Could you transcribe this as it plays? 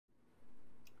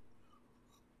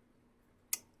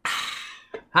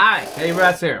Hi, hey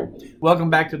Russ here. Welcome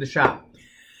back to the shop.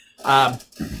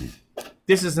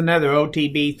 This is another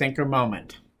OTB Thinker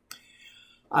moment.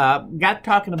 Got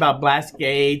talking about blast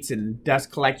gates and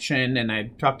dust collection, and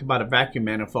I talked about a vacuum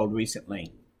manifold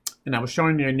recently. And I was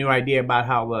showing you a new idea about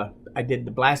how I did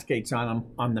the blast gates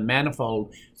on the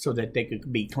manifold so that they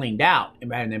could be cleaned out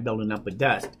rather than building up with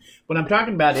dust. What I'm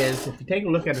talking about is, if you take a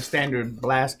look at a standard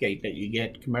blast gate that you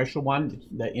get, commercial one,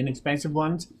 the inexpensive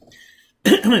ones,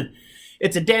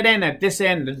 it's a dead end at this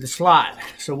end of the slot.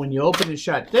 So when you open and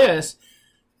shut this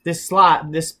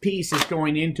slot, this piece is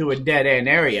going into a dead end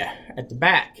area at the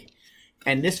back.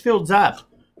 And this fills up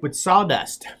with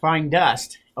sawdust, fine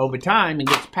dust, over time and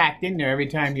gets packed in there every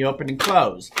time you open and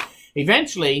close.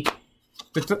 Eventually,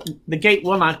 the gate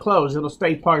will not close. It'll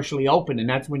stay partially open, and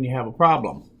that's when you have a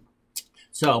problem.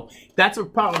 So that's a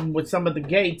problem with some of the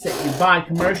gates that you buy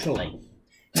commercially.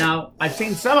 Now, I've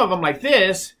seen some of them like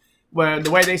this, where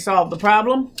the way they solve the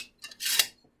problem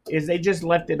is they just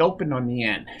left it open on the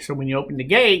end. So when you open the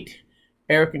gate,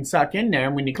 air can suck in there,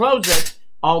 and when you close it,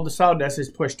 all the sawdust is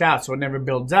pushed out, so it never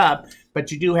builds up, but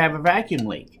you do have a vacuum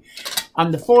leak.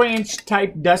 On the 4-inch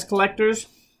type dust collectors,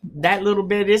 that little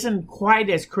bit isn't quite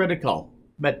as critical,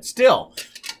 but still,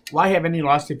 why have any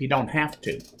loss if you don't have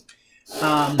to?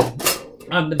 On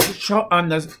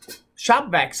the shop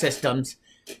vac systems,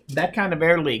 that kind of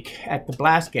air leak at the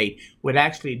blast gate would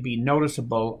actually be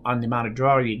noticeable on the amount of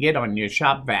draw you get on your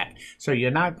shop vac. So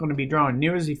you're not going to be drawing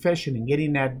near as efficient in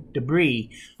getting that debris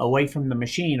away from the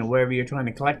machine or wherever you're trying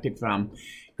to collect it from,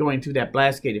 going through that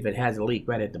blast gate if it has a leak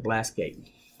right at the blast gate.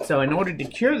 So in order to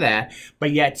cure that,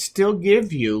 but yet still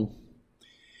give you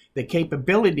the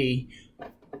capability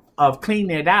of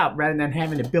cleaning it out rather than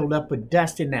having to build up with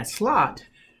dust in that slot,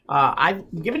 I've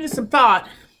given it some thought.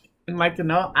 And like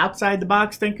the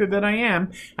outside-the-box thinker that I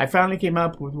am, I finally came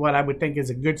up with what I would think is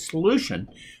a good solution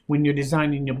when you're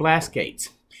designing your blast gates.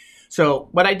 So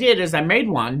what I did is I made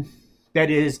one that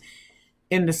is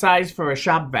in the size for a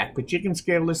shop vac, but you can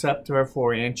scale this up to a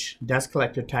 4-inch dust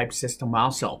collector type system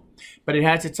also. But it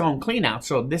has its own clean out,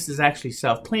 so this is actually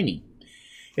self-cleaning.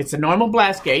 It's a normal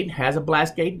blast gate, has a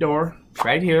blast gate door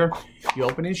right here. You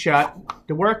open and shut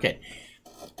to work it.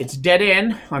 It's dead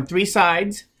end on 3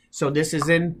 sides. So this is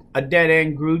in a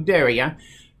dead-end grooved area,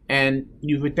 and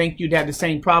you would think you'd have the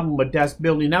same problem with dust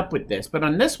building up with this. But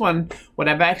on this one, what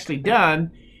I've actually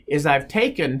done is I've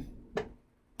taken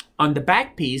on the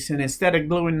back piece, and instead of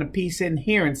gluing the piece in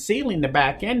here and sealing the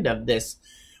back end of this,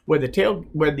 where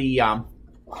the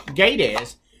gate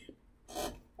is,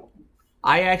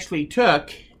 I actually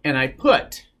took and I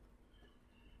put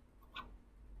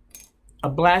a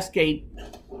blast gate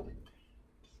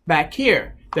back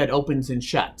here that opens and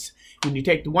shuts. When you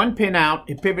take the one pin out,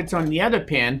 it pivots on the other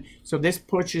pin, so this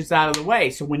pushes out of the way.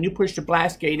 So when you push the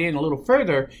blast gate in a little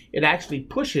further, it actually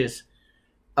pushes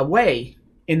away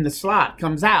in the slot,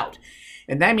 comes out.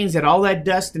 And that means that all that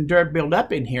dust and dirt built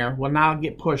up in here will now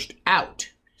get pushed out.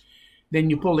 Then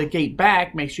you pull the gate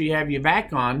back, make sure you have your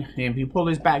vac on, and if you pull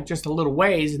this back just a little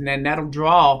ways, and then that'll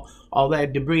draw all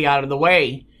that debris out of the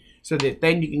way, so that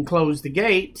then you can close the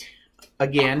gate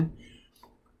again.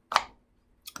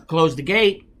 Close the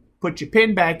gate, put your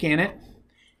pin back in it,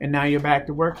 and now you're back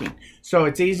to working. So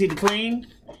it's easy to clean,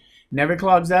 never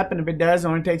clogs up, and if it does, it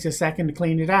only takes a second to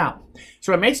clean it out.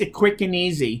 So it makes it quick and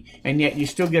easy, and yet you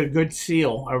still get a good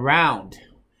seal around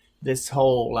this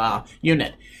whole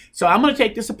unit. So I'm going to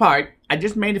take this apart. I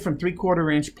just made it from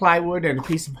 3/4-inch plywood and a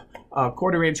piece of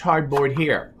 1/4-inch hardboard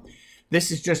here. This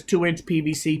is just 2-inch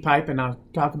PVC pipe, and I'll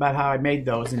talk about how I made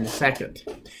those in a second.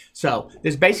 So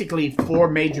there's basically 4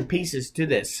 major pieces to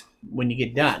this when you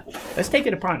get done. Let's take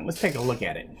it apart and let's take a look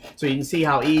at it so you can see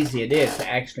how easy it is to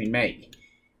actually make.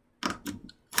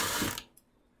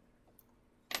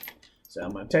 So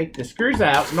I'm going to take the screws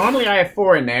out. Normally I have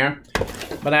 4 in there,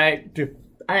 but I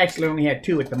actually only had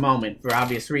 2 at the moment for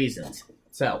obvious reasons.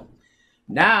 So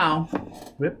now,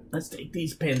 let's take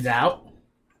these pins out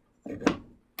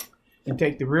and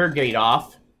take the rear gate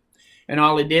off. And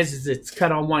all it is it's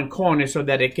cut on one corner so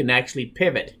that it can actually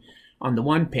pivot on the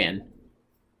one pin.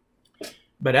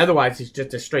 But otherwise, it's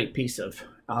just a straight piece of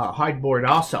hardboard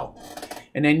also.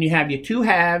 And then you have your 2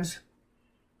 halves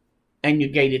and your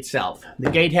gate itself.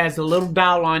 The gate has a little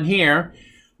dowel on here,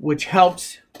 which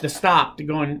helps the stop to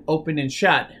go and open and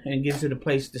shut and gives it a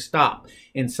place to stop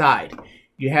inside.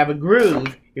 You have a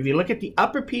groove. If you look at the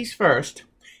upper piece first,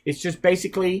 it's just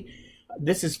basically,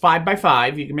 this is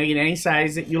 5x5. You can make it any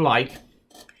size that you like.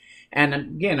 And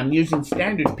again, I'm using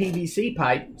standard PVC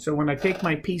pipe. So when I take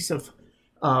my piece of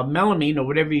melamine or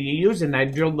whatever you're using, I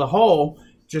drill the hole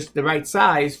just the right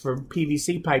size for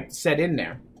PVC pipe to set in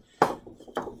there.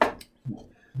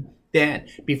 Then,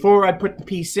 before I put the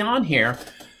piece on here,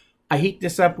 I heat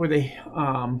this up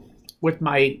with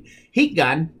my heat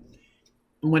gun.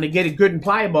 When I get it good and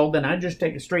pliable, then I just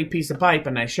take a straight piece of pipe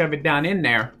and I shove it down in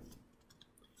there.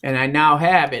 And I now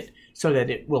have it so that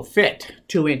it will fit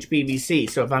 2-inch PVC.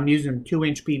 So if I'm using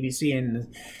 2-inch PVC in the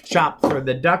shop for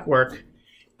the ductwork,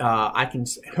 I can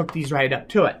hook these right up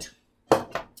to it.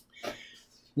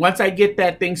 Once I get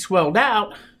that thing swelled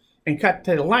out and cut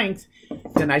to the length,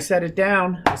 then I set it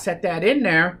down, I set that in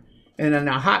there, and then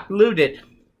I hot glued it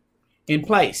in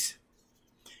place.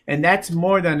 And that's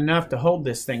more than enough to hold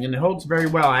this thing, and it holds very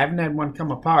well. I haven't had one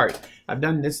come apart. I've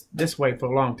done this way for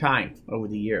a long time over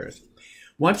the years.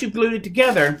 Once you've glued it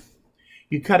together,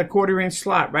 you cut a 1/4-inch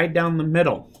slot right down the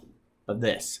middle of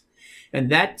this. And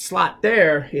that slot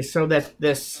there is so that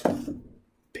this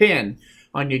pin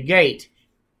on your gate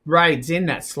rides in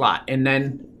that slot. And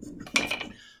then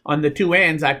on the 2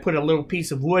 ends, I put a little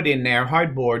piece of wood in there,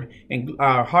 hardwood,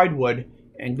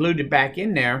 and glued it back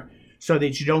in there so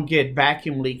that you don't get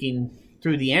vacuum leaking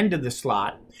through the end of the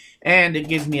slot. And it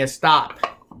gives me a stop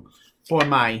for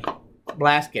my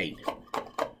blast gate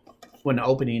when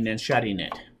opening and shutting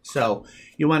it. So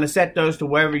you want to set those to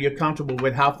wherever you're comfortable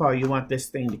with how far you want this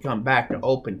thing to come back to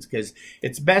open, because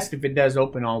it's best if it does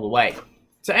open all the way.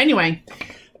 So anyway,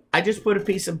 I just put a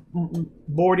piece of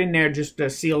board in there just to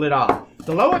seal it off.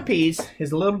 The lower piece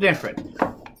is a little different.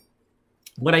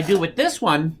 What I do with this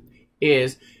one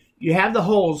is you have the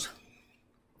holes,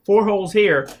 4 holes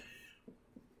here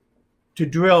to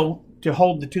drill to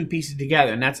hold the 2 pieces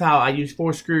together. And that's how I use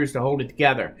 4 screws to hold it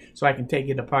together so I can take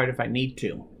it apart if I need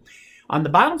to. On the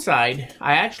bottom side,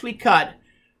 I actually cut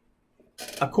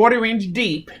a 1/4-inch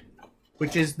deep,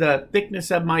 which is the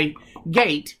thickness of my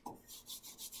gate.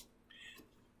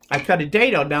 I cut a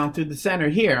dado down through the center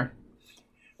here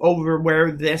over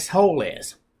where this hole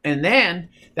is. And then,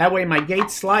 that way my gate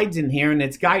slides in here and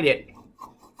it's guided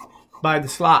by the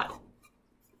slot.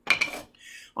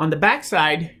 On the back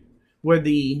side, where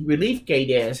the relief gate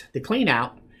is, the clean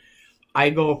out,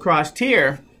 I go across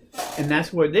here, and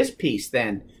that's where this piece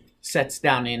then sets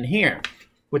down in here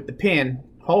with the pin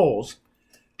holes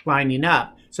lining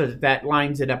up so that that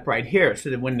lines it up right here so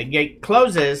that when the gate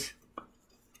closes,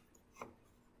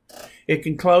 it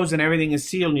can close and everything is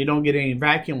sealed and you don't get any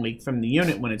vacuum leak from the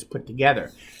unit when it's put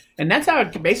together. And that's how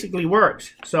it basically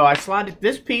works. So I slotted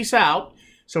this piece out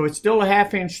so it's still a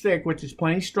 1/2 inch thick, which is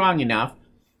plenty strong enough.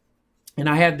 And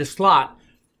I had the slot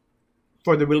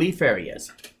for the relief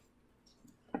areas.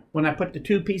 When I put the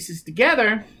 2 pieces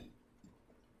together,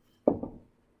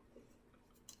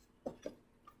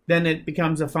 then it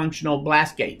becomes a functional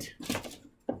blast gate.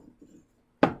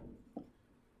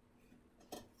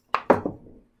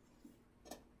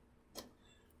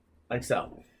 Like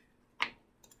so.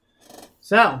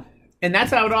 And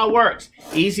that's how it all works.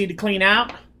 Easy to clean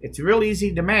out. It's real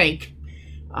easy to make.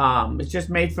 It's just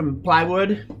made from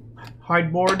plywood,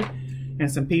 hardboard, and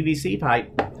some PVC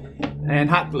pipe and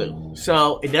hot glue.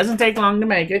 So it doesn't take long to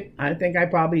make it. I think I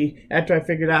probably, after I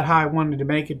figured out how I wanted to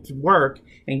make it to work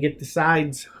and get the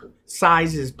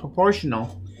sizes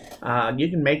proportional, I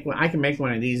can make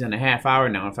one of these in a 1/2 hour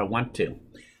now if I want to.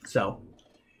 So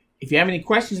if you have any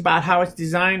questions about how it's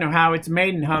designed or how it's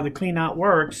made and how the clean out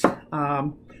works,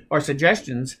 or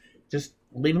suggestions, just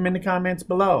leave them in the comments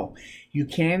below. You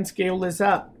can scale this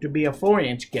up to be a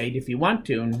 4-inch gate if you want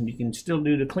to, and you can still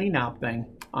do the clean out thing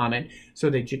on it so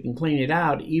that you can clean it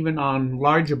out even on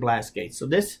larger blast gates. So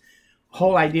this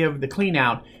whole idea of the clean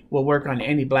out will work on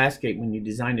any blast gate when you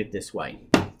design it this way.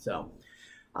 So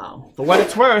for what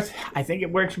it's worth, I think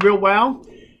it works real well.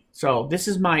 So this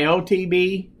is my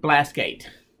OTB blast gate.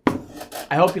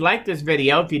 I hope you liked this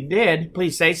video. If you did,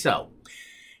 please say so.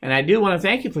 And I do want to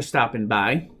thank you for stopping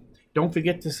by. Don't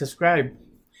forget to subscribe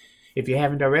if you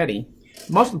haven't already.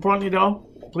 Most importantly, though,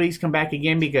 please come back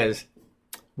again because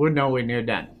we're nowhere near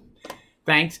done.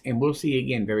 Thanks, and we'll see you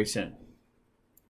again very soon.